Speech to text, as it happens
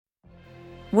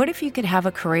What if you could have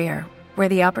a career where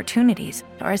the opportunities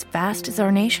are as vast as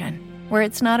our nation, where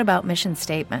it's not about mission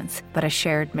statements, but a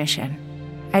shared mission?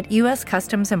 At U.S.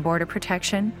 Customs and Border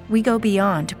Protection, we go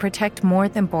beyond to protect more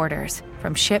than borders.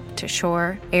 From ship to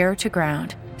shore, air to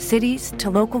ground, cities to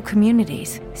local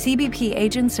communities, CBP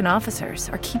agents and officers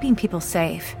are keeping people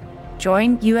safe.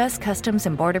 Join U.S. Customs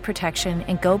and Border Protection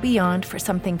and go beyond for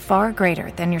something far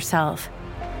greater than yourself.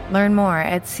 Learn more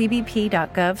at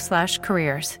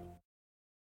cbp.gov/careers.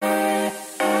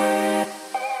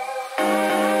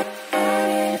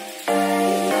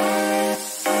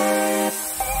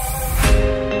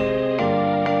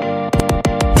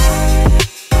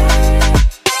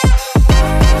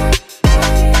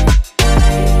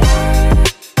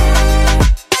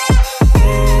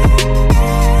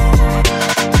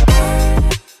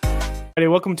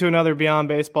 Welcome to another Beyond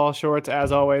Baseball Shorts.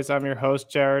 As always, I'm your host,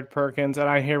 Jared Perkins, and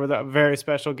I'm here with a very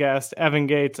special guest, Evan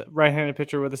Gates, right-handed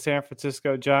pitcher with the San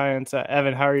Francisco Giants.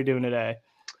 Evan, how are you doing today?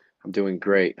 I'm doing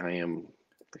great. I am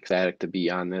excited to be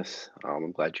on this.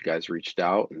 I'm glad you guys reached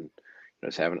out and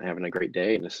just having a great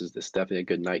day. And this is definitely a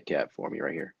good nightcap for me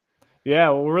right here. Yeah,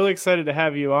 well, we're really excited to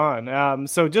have you on.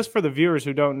 So just for the viewers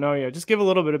who don't know you, just give a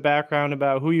little bit of background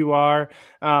about who you are,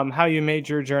 how you made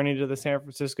your journey to the San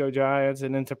Francisco Giants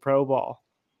and into pro ball.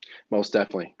 Most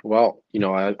definitely. Well,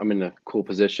 I'm in a cool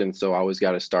position, so I always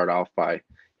got to start off by,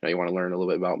 you want to learn a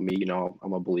little bit about me.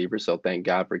 I'm a believer, so thank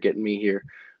God for getting me here.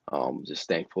 Just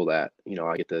thankful that,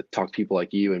 I get to talk to people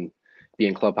like you and be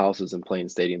in clubhouses and play in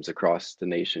stadiums across the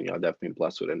nation. Definitely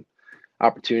blessed with an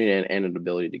opportunity and an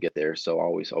ability to get there. So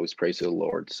always praise to the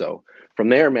Lord. So from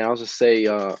there, man, I'll just say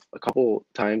a couple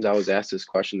times I was asked this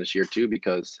question this year too,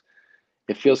 because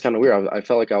it feels kind of weird. I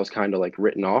felt like I was kind of like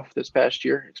written off this past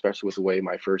year, especially with the way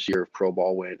my first year of pro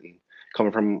ball went and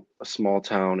coming from a small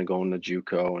town and going to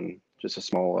JUCO and just a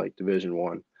small like Division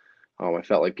One. I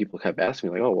felt like people kept asking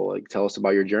me like, "Oh, well, like tell us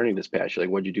about your journey this past year.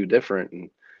 Like, what'd you do different?" And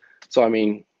so, I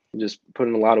mean, just put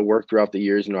in a lot of work throughout the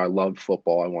years. I loved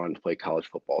football. I wanted to play college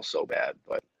football so bad,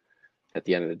 but at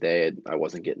the end of the day, I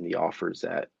wasn't getting the offers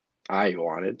that I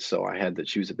wanted. So I had to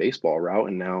choose a baseball route.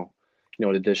 And now,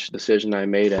 the decision I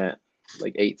made at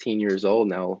like 18 years old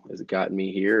now has gotten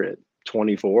me here at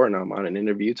 24, and I'm on an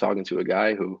interview talking to a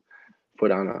guy who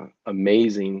put on an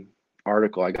amazing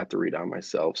article I got to read on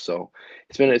myself. So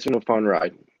it's been a fun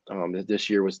ride. This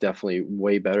year was definitely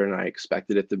way better than I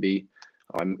expected it to be.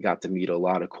 I got to meet a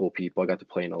lot of cool people. I got to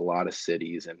play in a lot of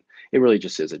cities, and it really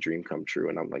just is a dream come true.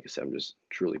 And like I said, I'm just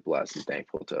truly blessed and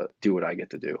thankful to do what I get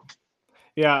to do.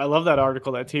 Yeah, I love that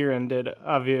article that Tyrion did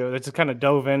of you. That just kind of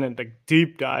dove in and the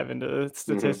deep dive into the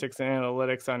statistics and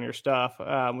analytics on your stuff,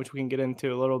 which we can get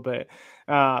into a little bit.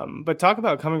 But talk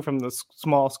about coming from the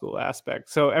small school aspect.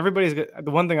 So the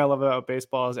one thing I love about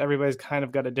baseball is everybody's kind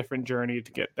of got a different journey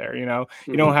to get there. You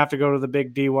don't have to go to the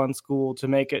big D1 school to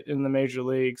make it in the major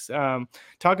leagues.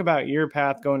 Talk about your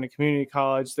path going to community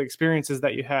college, the experiences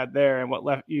that you had there, and what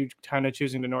left you kind of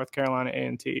choosing to North Carolina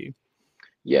A&T.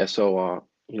 Yeah, so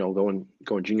going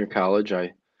junior college,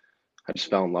 I just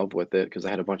fell in love with it because I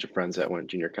had a bunch of friends that went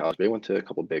junior college. They went to a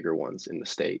couple bigger ones in the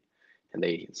state, and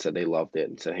they said they loved it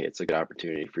and said, "Hey, it's a good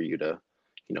opportunity for you to,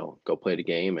 go play the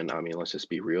game." And I mean, let's just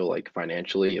be real. Like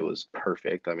financially, it was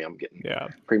perfect. I mean, I'm getting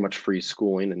pretty much free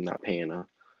schooling and not paying a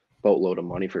boatload of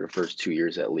money for the first 2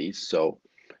 years at least. So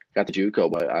got the JUCO,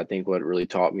 but I think what really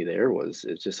taught me there was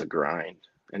it's just a grind.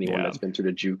 Anyone that's been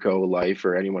through the JUCO life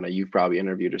or anyone that you've probably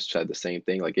interviewed has said the same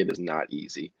thing. Like it is not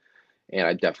easy. And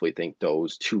I definitely think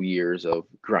those 2 years of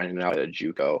grinding out at a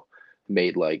JUCO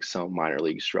made like some minor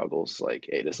league struggles. Like,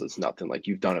 hey, this is nothing. Like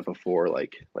you've done it before.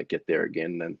 Like get there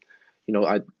again. And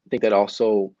I think that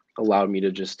also allowed me to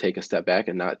just take a step back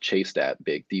and not chase that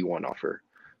big D1 offer.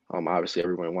 Obviously,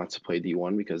 everyone wants to play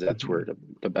D1 because that's where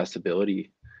the best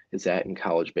ability is at in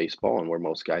college baseball and where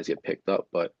most guys get picked up.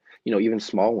 But even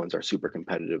small ones are super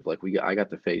competitive. Like I got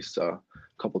to face a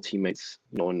couple teammates,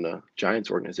 in the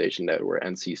Giants organization that were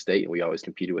NC State, and we always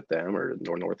competed with them or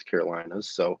North Carolina.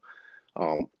 So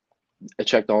it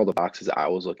checked all the boxes I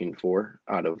was looking for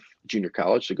out of junior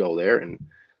college to go there. And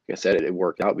like I said, it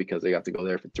worked out because I got to go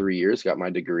there for 3 years, got my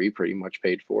degree pretty much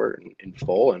paid for in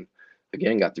full. And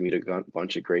again, got to meet a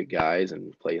bunch of great guys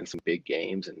and play in some big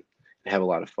games and have a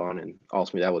lot of fun. And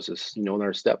ultimately that was just,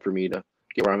 another step for me to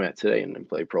get where I'm at today and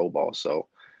play pro ball. So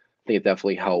I think it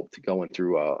definitely helped going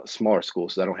through a smaller school.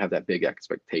 So I don't have that big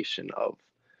expectation of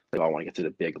like, I want to get to the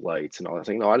big lights and all that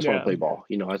thing. No, I just want to play ball.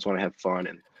 I just want to have fun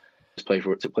and just play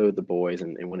with the boys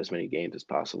and win as many games as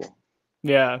possible.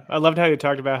 Yeah, I loved how you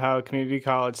talked about how community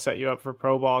college set you up for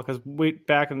pro ball because when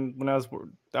I was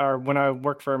when I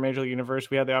worked for a major league university,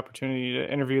 we had the opportunity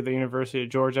to interview the University of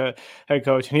Georgia head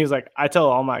coach, and he's like, I tell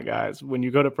all my guys, when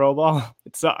you go to pro ball,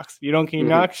 it sucks. You're Hmm.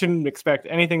 not shouldn't expect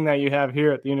anything that you have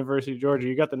here at the University of Georgia.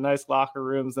 You got the nice locker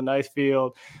rooms, the nice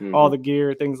field, all Hmm. the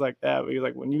gear, things like that. But he's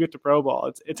like, when you get to pro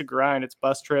ball, it's a grind. It's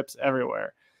bus trips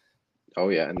everywhere. Oh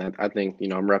yeah, and I think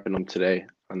I'm repping them today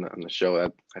on the show.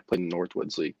 I played in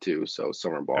Northwoods League too, so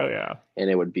summer Oh ball, yeah. and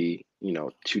it would be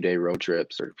 2-day road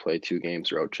trips or play 2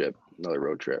 games road trip, another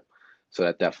road trip. So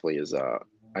that definitely is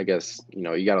I guess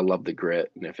you got to love the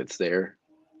grit, and if it's there,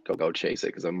 go chase it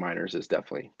because the minors is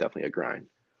definitely a grind.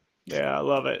 Yeah, I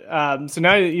love it. So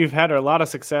now that you've had a lot of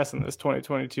success in this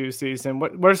 2022 season,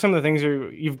 what are some of the things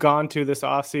you've gone to this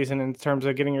off season in terms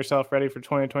of getting yourself ready for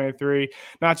 2023?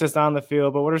 Not just on the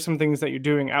field, but what are some things that you're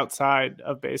doing outside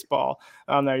of baseball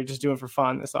that you're just doing for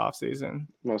fun this off season?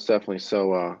 Most definitely.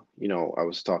 So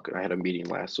I had a meeting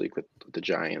last week with the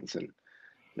Giants, and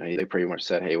they pretty much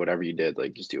said, hey, whatever you did,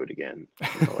 like just do it again.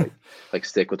 Like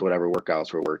stick with whatever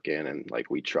workouts we're working, and like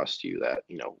we trust you that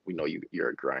we know you're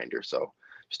a grinder. So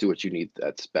just do what you need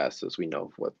that's best, as we know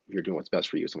what you're doing. What's best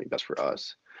for you is something best for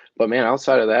us. But man,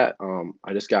 outside of that,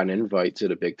 I just got an invite to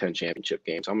the Big Ten championship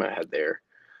game, so I'm gonna head there.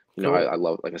 Cool. I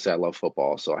love, like I said, I love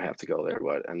football, so I have to go there.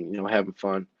 But and having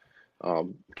fun,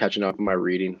 catching up on my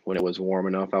reading. When it was warm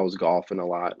enough, I was golfing a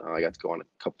lot. I got to go on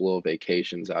a couple of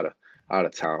vacations out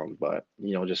of town, but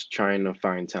just trying to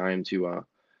find time to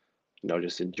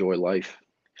just enjoy life.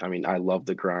 I mean, I love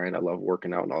the grind. I love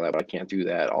working out and all that, but I can't do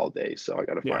that all day. So I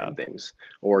got to Yeah. find things.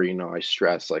 Or I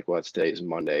stress like, well, today's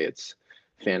Monday. It's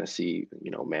fantasy,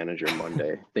 manager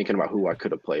Monday, thinking about who I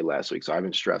could have played last week. So I've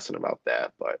been stressing about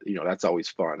that, but that's always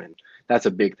fun, and that's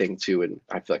a big thing too. And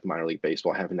I feel like minor league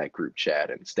baseball, having that group chat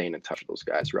and staying in touch with those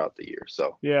guys throughout the year.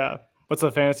 So Yeah. What's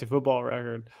the fantasy football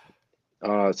record?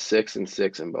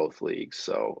 6-6 in both leagues.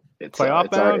 So Playoff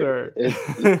it's our bound or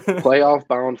playoff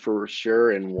bound for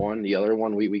sure. And the other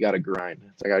one, we got to grind.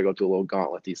 So I got to go through a little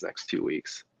gauntlet these next 2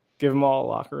 weeks. give them all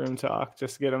locker room talk?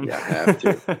 Just get them. Yeah, I have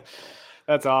to.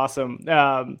 That's awesome.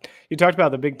 You talked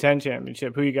about the Big Ten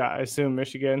championship. Who you got? I assume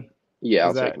Michigan. Yeah, I'll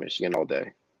Is that? take Michigan all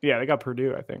day. Yeah, they got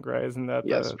Purdue, I think, right? Isn't that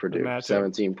Yes, the Purdue,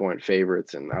 matchup? 17-point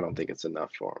favorites, and I don't think it's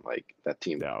enough for them. Like that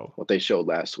team, No, what they showed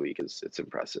last week it's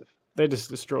impressive. they just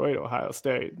destroyed Ohio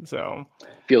State. So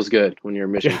Feels good when you're a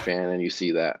Michigan yeah, fan and you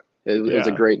see that. It was a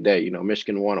yeah, great day.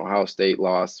 Michigan won, Ohio State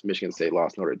lost, Michigan State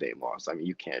lost, Notre Dame lost. I mean,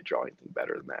 you can't draw anything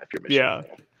better than that if you're a Michigan yeah,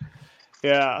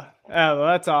 fan. yeah. Well,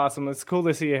 that's awesome. It's cool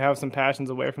to see you have some passions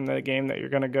away from the game that you're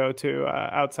going to go to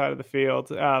outside of the field.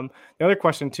 The other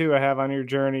question too I have on your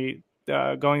journey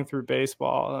going through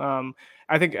baseball.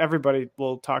 I think everybody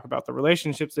will talk about the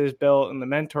relationships they've built and the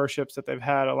mentorships that they've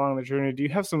had along the journey. Do you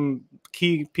have some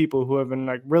key people who have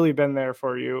been really been there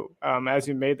for you as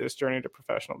you made this journey to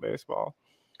professional baseball?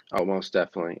 Oh, most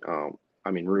definitely.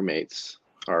 I mean, roommates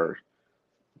are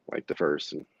like the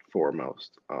first and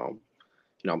foremost. I'm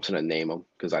just gonna name them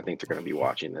because I think they're gonna be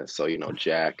watching this. So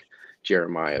Jack,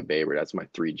 Jeremiah, Baber. That's my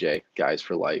 3J guys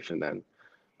for life. And then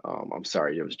I'm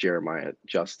sorry, it was Jeremiah,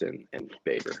 Justin, and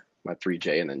Baber, my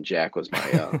 3J, and then Jack was my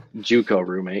JUCO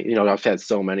roommate. I've had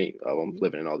so many of them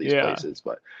living in all these Yeah, places,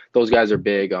 but those guys are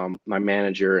big. My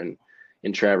manager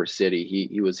in Traverse City,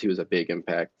 he was a big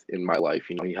impact in my life.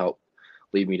 He helped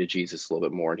lead me to Jesus a little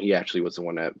bit more, and he actually was the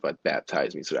one that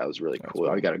baptized me, so that was really cool.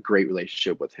 I got a great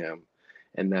relationship with him,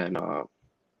 and then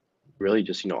really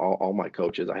just all my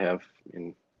coaches I have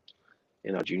in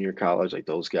a junior college, like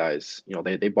those guys,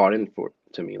 they bought in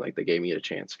to me, like they gave me a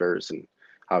chance first, and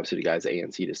obviously the guys at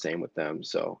ANC the same with them.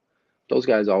 So those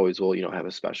guys always will, have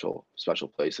a special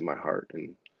place in my heart.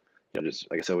 And just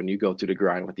like I said, when you go through the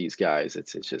grind with these guys, it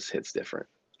just hits different.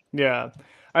 yeah.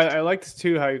 I liked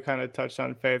too how you kind of touched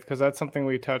on faith because that's something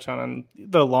we touch on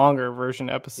the longer version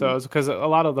Mm. episodes because a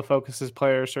lot of the focus is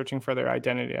players searching for their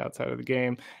identity outside of the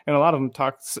game, and a lot of them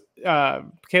talked.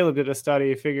 Caleb did a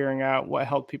study figuring out what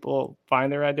helped people find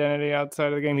their identity outside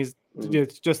of the game.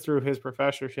 It's just through his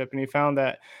professorship, and he found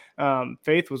that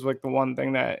faith was like the one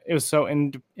thing that it was so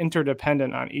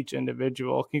interdependent on each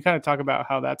individual. Can you kind of talk about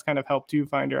how that's kind of helped you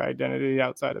find your identity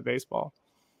outside of baseball?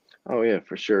 Oh yeah,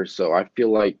 for sure. So I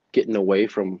feel like getting away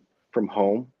from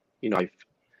home, I felt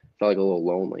like a little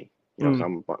lonely, because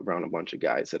I'm around a bunch of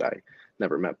guys that I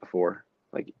never met before.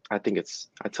 Like I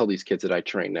tell these kids that I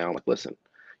train now, I'm like, listen,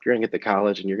 you're gonna get to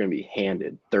college and you're gonna be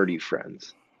handed 30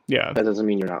 friends. Yeah, That doesn't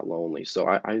mean you're not lonely. So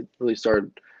I really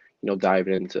started,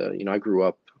 diving into, I grew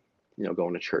up,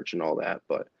 going to church and all that,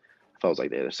 but I felt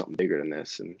like, hey, there's something bigger than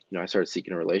this. And, I started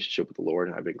seeking a relationship with the Lord,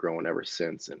 and I've been growing ever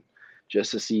since. And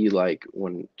just to see, like,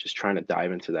 when just trying to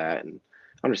dive into that and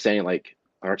understanding, like,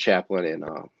 our chaplain in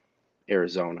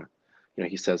Arizona,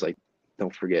 he says, like,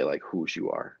 don't forget like whose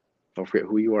you are. Don't forget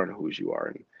who you are and whose you are.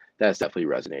 And that's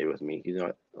definitely resonated with me. You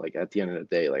know, like at the end of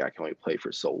the day, like I can only play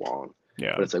for so long.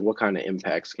 Yeah. But it's like what kind of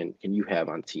impacts can you have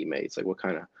on teammates? Like what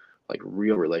kind of like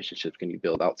real relationships can you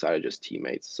build outside of just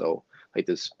teammates? So like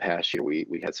this past year we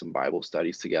had some Bible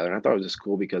studies together, and I thought it was just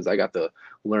cool because I got to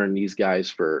learn these guys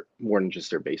for more than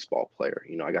just their baseball player.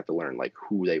 You know, I got to learn like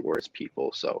who they were as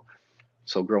people. So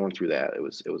growing through that, it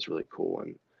was really cool.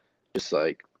 And just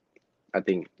like I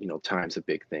think, you know, time's a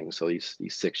big thing. So these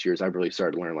 6 years, I've really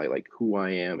started to learn like who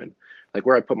I am and like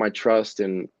where I put my trust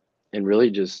and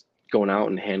really just going out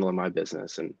and handling my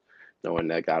business and knowing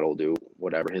that God will do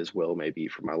whatever His will may be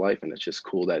for my life. And it's just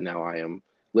cool that now I am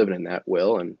living in that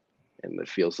will, and it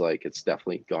feels like it's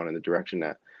definitely gone in the direction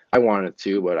that I wanted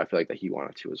to, but I feel like that He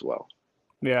wanted to as well.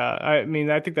 Yeah, I mean,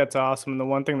 I think that's awesome. And the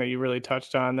one thing that you really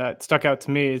touched on that stuck out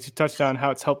to me is you touched on how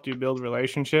it's helped you build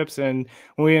relationships. And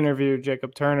when we interviewed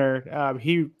Jacob Turner,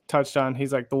 he touched on,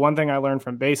 he's like, the one thing I learned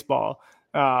from baseball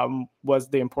was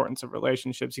the importance of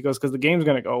relationships. He goes, because the game's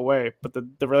going to go away, but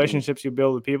the relationships you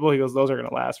build with people, he goes, those are going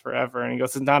to last forever. And he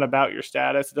goes, it's not about your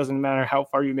status. It doesn't matter how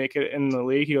far you make it in the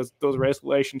league. He goes, those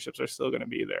relationships are still going to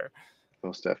be there.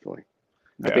 Most definitely.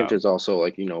 I Yeah. think there's also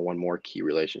like, you know, one more key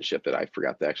relationship that I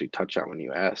forgot to actually touch on when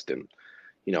you asked. And,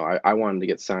 you know, I wanted to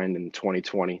get signed in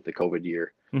 2020, the COVID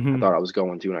year. I thought I was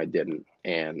going to, and I didn't.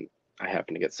 And I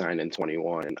happened to get signed in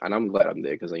 21. And I'm glad I did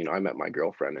because, you know, I met my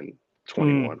girlfriend in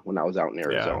 21 when I was out in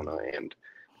Arizona. And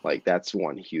like, that's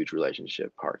one huge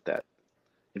relationship part that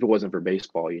if it wasn't for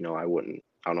baseball, you know, I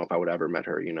don't know if I would ever met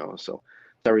her, you know. So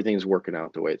everything's working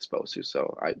out the way it's supposed to.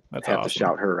 So I That's have to awesome.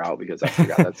 shout her out because I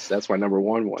forgot that's my number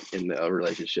one in the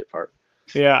relationship part.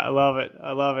 Yeah, I love it.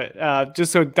 I love it.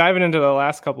 Just so diving into the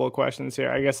last couple of questions here,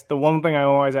 I guess the one thing I'm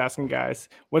always asking guys,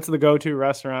 what's the go-to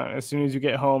restaurant as soon as you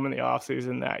get home in the off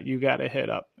season that you got to hit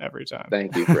up every time?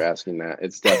 Thank you for asking that.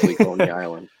 It's definitely Coney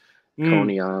Island.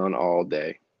 Coney Island all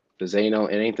day. Because it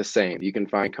ain't the same. You can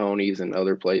find Coney's in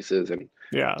other places and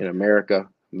Yeah, in America,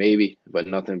 maybe, but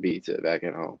nothing beats it back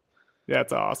at home.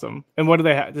 that's awesome. And what do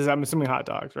they have? I'm assuming hot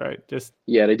dogs, right? Just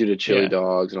Yeah, they do the chili yeah,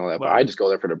 dogs and all that, but love I it. just go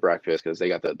there for the breakfast because they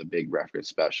got the big breakfast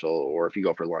special. Or if you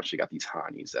go for lunch, they got these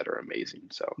Hanis that are amazing.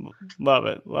 So Love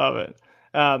it. Love it.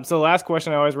 So the last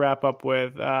question I always wrap up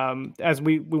with, as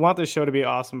we want this show to be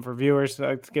awesome for viewers,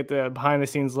 to get the behind the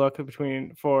scenes look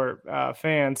for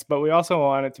fans, but we also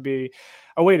want it to be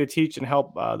a way to teach and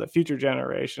help the future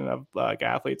generation of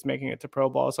athletes making it to pro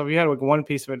ball. So if you had like one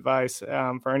piece of advice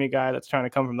for any guy that's trying to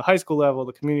come from the high school level,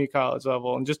 the community college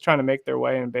level, and just trying to make their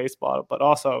way in baseball, but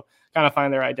also kind of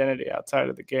find their identity outside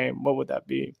of the game, what would that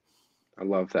be? I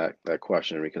love that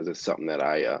question because it's something that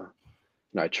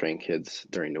I train kids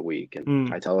during the week, and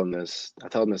Mm, I tell them this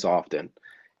often,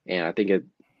 and I think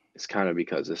it's kind of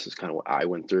because this is kind of what I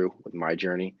went through with my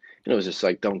journey, and it was just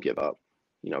like don't give up,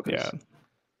 you know, yeah. because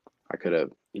I could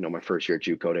have, you know, my first year at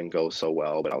JUCO didn't go so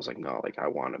well, but I was like, no, like I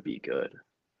want to be good,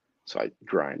 so I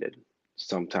grinded.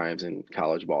 Sometimes in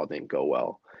college ball it didn't go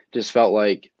well. Just felt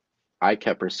like I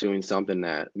kept pursuing something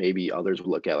that maybe others would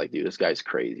look at like, dude, this guy's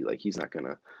crazy, like he's not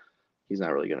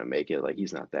really gonna make it. Like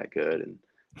he's not that good. And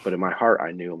but in my heart,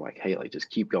 I knew I'm like, hey, like just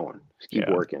keep going, just keep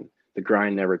Yeah. working. The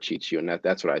grind never cheats you, and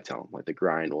that's what I tell them. Like the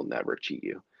grind will never cheat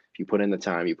you. If you put in the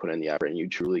time, you put in the effort, and you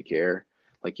truly care,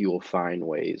 like you will find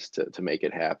ways to make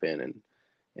it happen,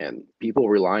 and people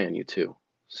rely on you too.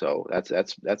 So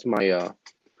that's my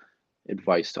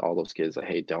advice to all those kids. Like,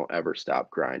 hey, don't ever stop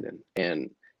grinding. And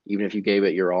even if you gave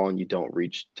it your all and you don't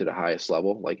reach to the highest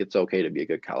level, like it's okay to be a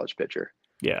good college pitcher.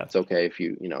 Yeah. It's okay if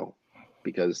you know,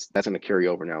 because that's going to carry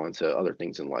over now into other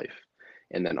things in life.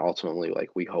 And then ultimately, like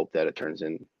we hope that it turns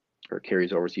in or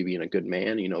carries over to you being a good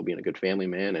man, you know, being a good family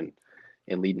man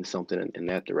and leading something in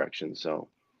that direction. So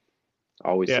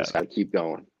always Yeah. just got to keep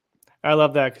going. I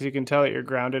love that because you can tell that you're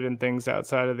grounded in things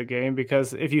outside of the game.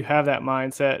 Because if you have that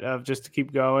mindset of just to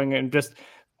keep going and just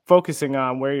focusing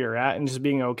on where you're at and just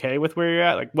being okay with where you're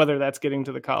at, like whether that's getting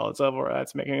to the college level or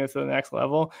that's making it to the next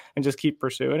level, and just keep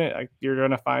pursuing it, like you're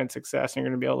going to find success and you're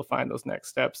going to be able to find those next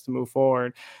steps to move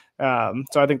forward. So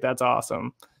I think that's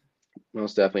awesome.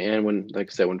 Most definitely. And when, like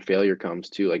I said, when failure comes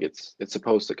too, like it's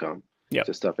supposed to come. Yep.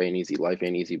 This stuff ain't easy. Life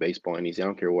ain't easy. Baseball ain't easy. I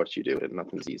don't care what you do.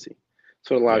 Nothing's easy.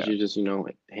 So it allows Yeah. you to just, you know,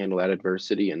 handle that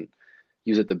adversity and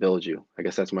use it to build you. I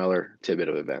guess that's my other tidbit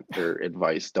of event or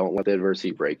advice. Don't let the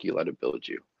adversity break you. Let it build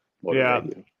you. What did I Yeah.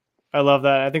 do? I love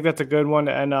that. I think that's a good one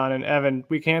to end on. And Evan,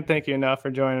 we can't thank you enough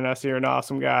for joining us. You're an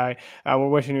awesome guy. We're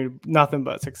wishing you nothing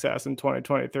but success in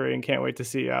 2023 and can't wait to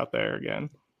see you out there again.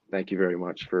 Thank you very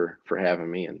much for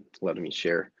having me and letting me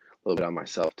share a little bit on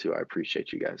myself too. I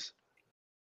appreciate you guys.